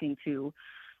just looking to,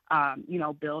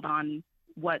 build on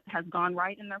what has gone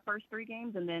right in their first 3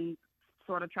 games, and then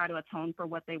sort of try to atone for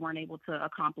what they weren't able to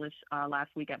accomplish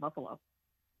last week at Buffalo.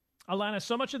 Alana,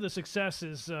 so much of the success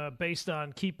is based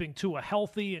on keeping Tua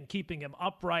healthy and keeping him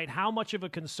upright. How much of a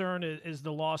concern is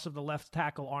the loss of the left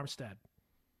tackle Armstead?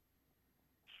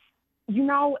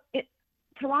 Teron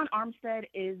Armstead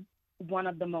is one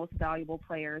of the most valuable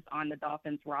players on the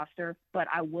Dolphins roster, but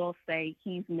I will say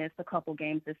he's missed a couple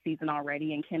games this season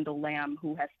already, and Kendall Lamb,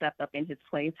 who has stepped up in his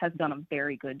place, has done a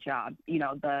very good job.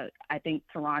 I think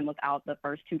Teron was out the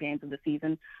first 2 games of the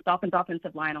season. Dolphins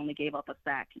offensive line only gave up a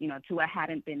sack. Tua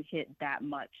hadn't been hit that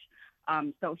much.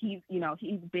 So he's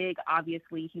big.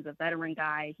 Obviously, he's a veteran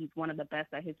guy. He's one of the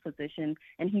best at his position,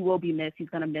 and he will be missed. He's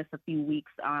going to miss a few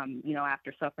weeks,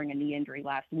 after suffering a knee injury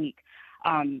last week.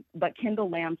 But Kendall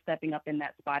Lamb stepping up in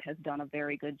that spot has done a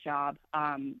very good job.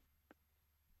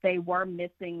 They were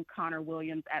missing Connor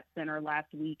Williams at center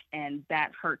last week, and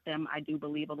that hurt them, I do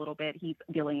believe, a little bit. He's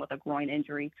dealing with a groin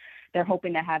injury. They're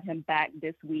hoping to have him back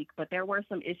this week, but there were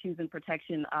some issues in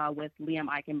protection with Liam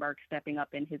Eichenberg stepping up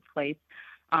in his place.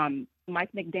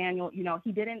 Mike McDaniel,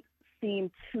 he didn't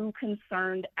seem too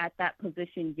concerned at that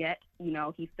position yet.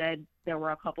 He said there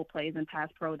were a couple plays in pass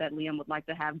pro that Liam would like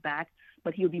to have back,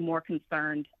 but he would be more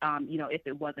concerned, if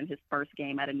it wasn't his first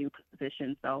game at a new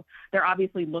position. So they're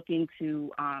obviously looking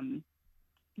to,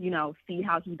 see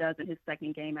how he does in his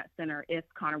second game at center if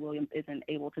Connor Williams isn't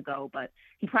able to go. But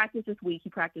he practiced this week. He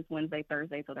practiced Wednesday,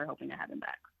 Thursday, so they're hoping to have him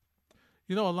back.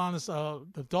 Alanis,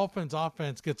 the Dolphins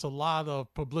offense gets a lot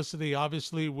of publicity,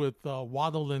 obviously, with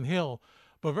Waddle and Hill.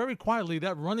 But very quietly,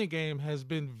 that running game has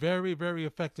been very, very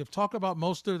effective. Talk about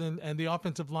Mostert and the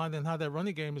offensive line and how that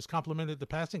running game has complemented the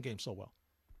passing game so well.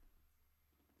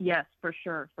 Yes, for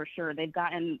sure. They've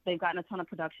gotten a ton of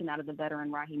production out of the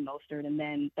veteran Raheem Mostert, and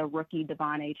then the rookie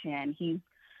Devon Achane. He's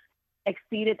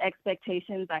exceeded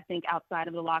expectations, I think, outside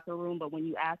of the locker room. But when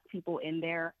you ask people in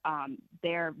there,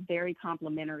 they're very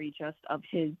complimentary just of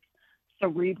his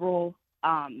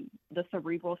the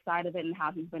cerebral side of it and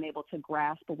how he's been able to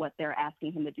grasp what they're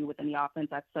asking him to do within the offense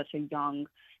at such a young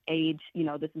age.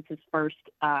 This is his first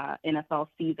NFL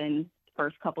season,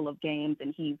 first couple of games,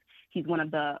 and he's one of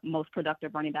the most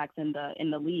productive running backs in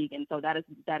the league. And so that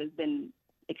has been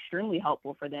extremely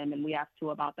helpful for them. And we asked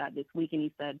Tua about that this week, and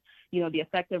he said, the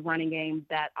effective running game,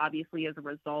 that obviously is a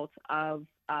result of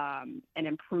an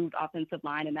improved offensive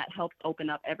line, and that helps open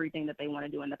up everything that they want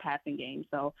to do in the passing game.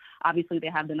 So obviously they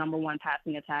have the number 1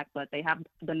 passing attack, but they have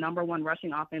the number 1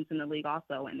 rushing offense in the league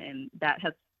also, and that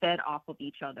has fed off of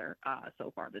each other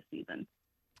so far this season.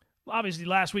 Obviously,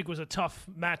 last week was a tough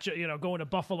matchup. Going to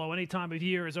Buffalo any time of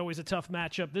year is always a tough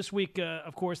matchup. This week,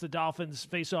 of course, the Dolphins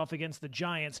face off against the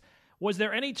Giants. Was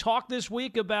there any talk this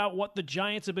week about what the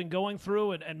Giants have been going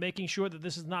through and making sure that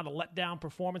this is not a letdown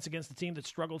performance against the team that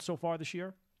struggled so far this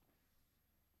year?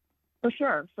 For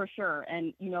sure.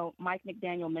 And, Mike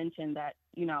McDaniel mentioned that,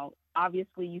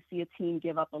 obviously you see a team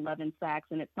give up 11 sacks,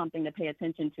 and it's something to pay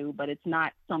attention to, but it's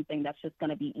not something that's just going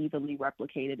to be easily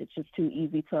replicated. It's just too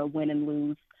easy to win and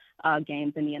lose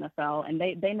games in the NFL. And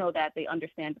they know that. They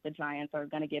understand that the Giants are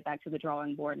going to get back to the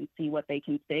drawing board and see what they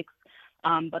can fix.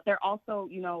 But they're also,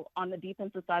 on the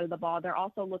defensive side of the ball, they're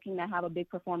also looking to have a big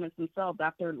performance themselves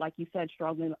after, like you said,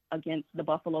 struggling against the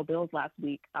Buffalo Bills last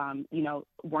week.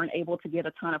 Weren't able to get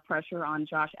a ton of pressure on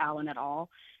Josh Allen at all.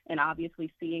 And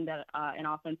obviously seeing that an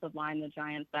offensive line, the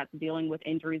Giants, that's dealing with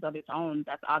injuries of its own,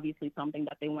 that's obviously something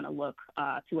that they want to look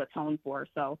to atone for.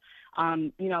 So,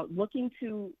 looking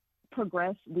to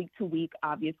progress week to week,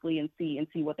 obviously, and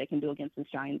see what they can do against this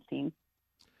Giants team.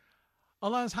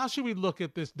 Alanis, how should we look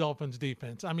at this Dolphins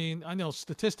defense? I mean, I know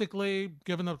statistically,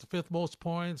 giving up the 5th most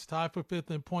points, tied for 5th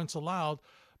in points allowed,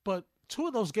 but 2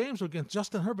 of those games were against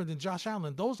Justin Herbert and Josh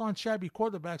Allen. Those aren't shabby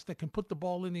quarterbacks that can put the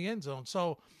ball in the end zone.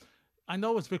 So I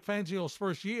know it's Vic Fangio's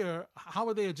first year. How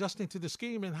are they adjusting to the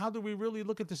scheme, and how do we really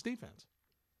look at this defense?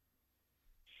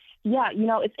 Yeah,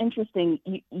 it's interesting.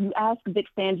 You ask Vic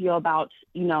Fangio about,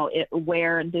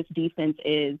 where this defense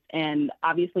is, and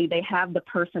obviously they have the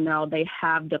personnel, they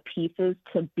have the pieces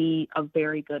to be a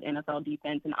very good NFL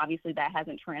defense, and obviously that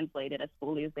hasn't translated as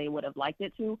fully as they would have liked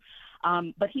it to.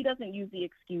 But he doesn't use the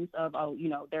excuse of,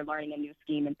 they're learning a new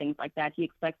scheme and things like that. He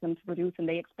expects them to produce, and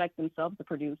they expect themselves to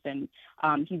produce, and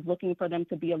he's looking for them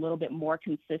to be a little bit more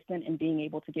consistent in being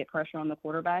able to get pressure on the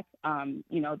quarterback.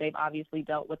 They've obviously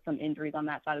dealt with some injuries on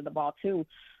that side of the ball too,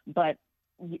 but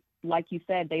like you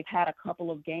said, they've had a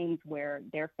couple of games where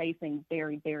they're facing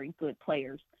very, very good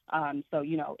players. So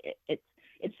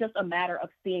it's just a matter of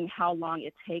seeing how long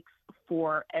it takes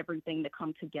for everything to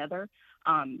come together.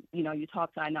 You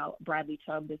talked to, I know, Bradley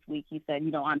Chubb this week. He said,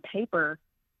 on paper,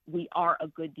 we are a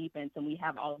good defense and we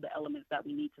have all of the elements that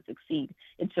we need to succeed.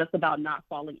 It's just about not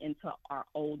falling into our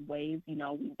old ways.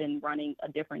 We've been running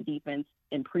a different defense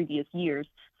in previous years.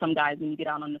 Some guys, when you get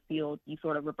out on the field, you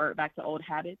sort of revert back to old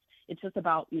habits. It's just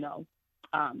about,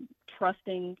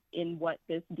 trusting in what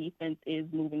this defense is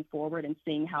moving forward and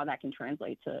seeing how that can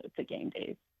translate to game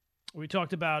days. We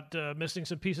talked about missing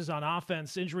some pieces on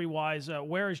offense, injury-wise.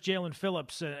 Where is Jalen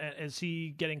Phillips? Is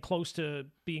he getting close to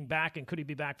being back, and could he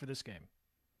be back for this game?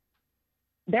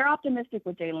 They're optimistic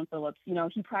with Jalen Phillips.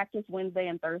 He practiced Wednesday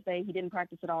and Thursday. He didn't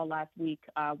practice at all last week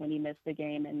when he missed the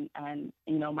game. And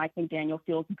Mike McDaniel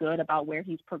feels good about where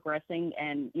he's progressing.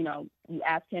 And, you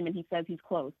ask him and he says he's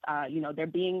close. They're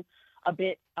being a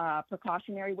bit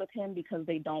precautionary with him because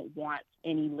they don't want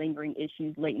any lingering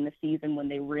issues late in the season when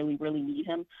they really, really need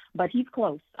him. But he's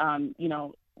close.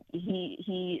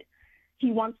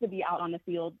 He wants to be out on the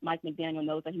field. Mike McDaniel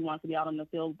knows that he wants to be out on the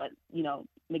field, but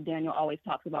McDaniel always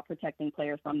talks about protecting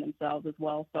players from themselves as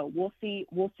well. So we'll see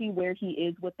where he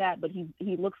is with that, but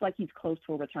he looks like he's close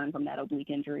to a return from that oblique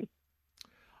injury.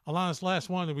 Alanis, last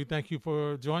one, and we thank you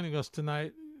for joining us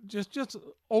tonight. Just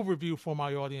overview for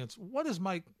my audience. What has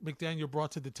Mike McDaniel brought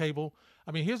to the table?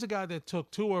 I mean, here's a guy that took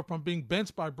Tua from being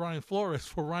benched by Brian Flores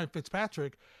for Ryan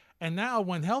Fitzpatrick, and now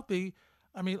when healthy,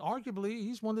 I mean, arguably,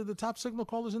 he's one of the top signal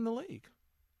callers in the league.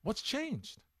 What's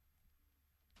changed?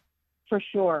 For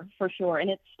sure. And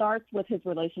it starts with his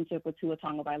relationship with Tua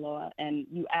Tagovailoa. And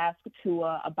you ask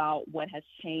Tua about what has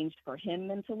changed for him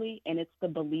mentally, and it's the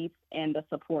belief and the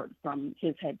support from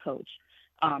his head coach.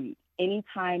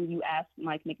 Anytime you ask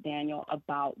Mike McDaniel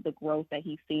about the growth that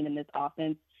he's seen in this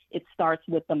offense, it starts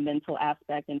with the mental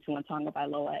aspect in Tua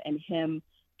Tagovailoa and him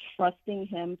trusting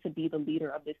him to be the leader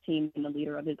of this team and the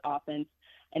leader of his offense.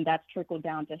 And that's trickled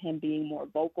down to him being more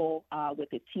vocal with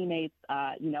his teammates,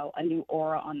 a new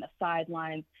aura on the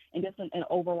sidelines, and just an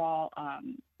overall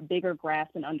bigger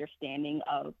grasp and understanding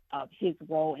of his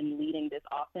role in leading this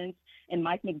offense. And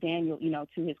Mike McDaniel,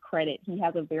 to his credit, he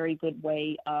has a very good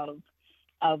way of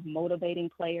motivating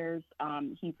players.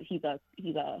 He's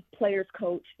a player's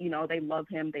coach. They love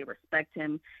him, they respect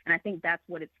him, and I think that's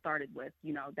what it started with.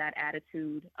 That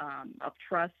attitude of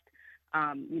trust.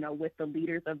 With the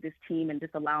leaders of this team, and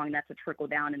just allowing that to trickle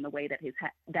down in the way that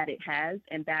it has,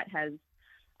 and that has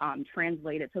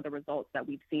translated to the results that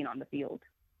we've seen on the field.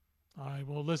 All right.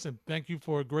 Well, listen, thank you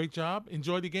for a great job.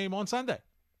 Enjoy the game on Sunday.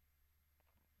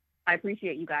 I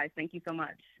appreciate you guys. Thank you so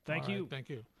much. Thank you. Thank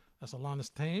you. That's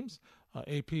Alanis Thames,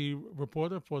 AP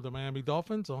reporter for the Miami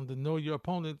Dolphins on the Know Your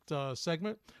Opponent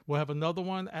segment. We'll have another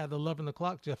one at 11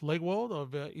 o'clock. Jeff Legwold of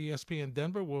ESPN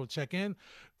Denver will check in.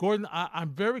 Gordon,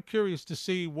 I'm very curious to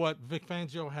see what Vic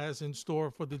Fangio has in store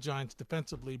for the Giants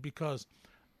defensively, because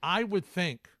I would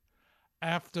think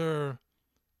after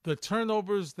the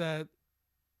turnovers that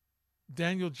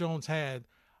Daniel Jones had,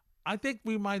 I think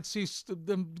we might see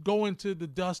them go into the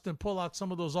dust and pull out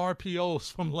some of those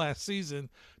RPOs from last season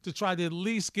to try to at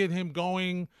least get him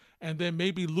going, and then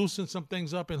maybe loosen some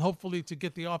things up, and hopefully to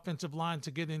get the offensive line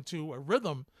to get into a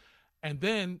rhythm. And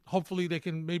then hopefully they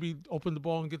can maybe open the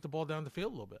ball and get the ball down the field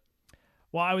a little bit.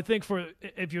 Well, I would think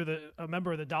if you're a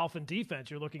member of the Dolphin defense,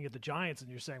 you're looking at the Giants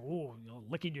and you're saying, "Whoa,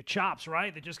 licking your chops,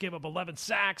 right? They just gave up 11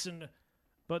 sacks."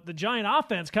 But the Giant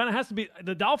offense kind of has to be –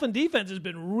 the Dolphin defense has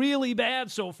been really bad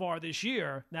so far this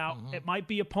year. Now, It might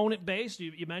be opponent-based.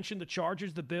 You mentioned the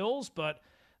Chargers, the Bills, but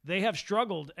they have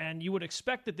struggled, and you would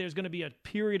expect that there's going to be a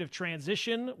period of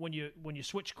transition when you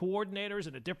switch coordinators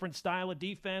and a different style of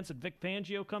defense and Vic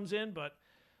Fangio comes in. But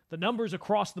the numbers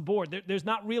across the board, there's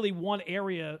not really one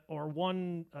area or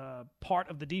one part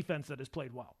of the defense that has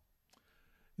played well.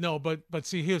 No, but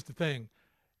see, here's the thing.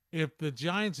 If the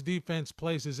Giants' defense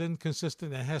plays is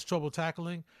inconsistent and has trouble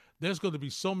tackling, there's going to be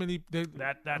so many.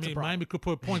 Miami could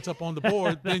put points up on the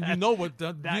board. Then you know what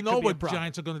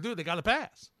Giants are going to do. They got to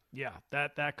pass. Yeah,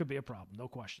 that could be a problem, no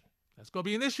question. That's going to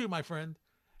be an issue, my friend.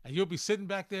 And you'll be sitting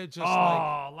back there just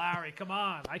Larry, come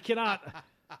on. I cannot.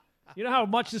 You know how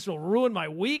much this will ruin my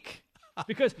week?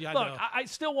 Because, look, I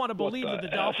still want to believe that the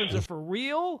Dolphins are for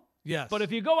real. Yes. But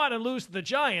if you go out and lose to the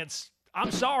Giants,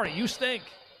 I'm sorry. You stink.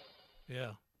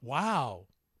 Yeah. Wow.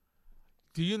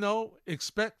 Do you know,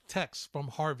 expect texts from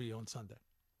Harvey on Sunday.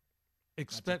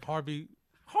 Expect Harvey.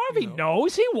 Harvey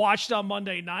knows. He watched on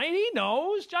Monday night. He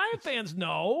knows. Giant fans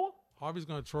know. Harvey's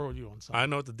going to troll you on Sunday. I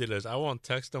know what the deal is. I won't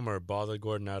text him or bother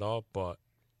Gordon at all, but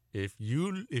if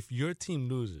your team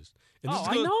loses.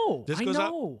 I know. This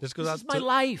is my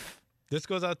life. This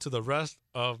goes out to the rest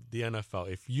of the NFL.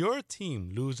 If your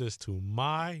team loses to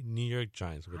my New York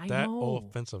Giants with that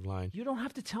offensive line. You don't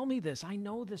have to tell me this. I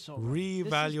know this already.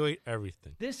 Reevaluate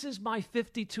everything. This is my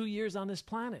 52 years on this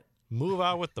planet. Move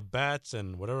out with the bats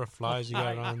and whatever flies you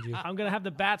got around you. I'm going to have the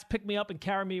bats pick me up and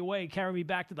carry me away, carry me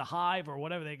back to the hive or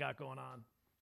whatever they got going on.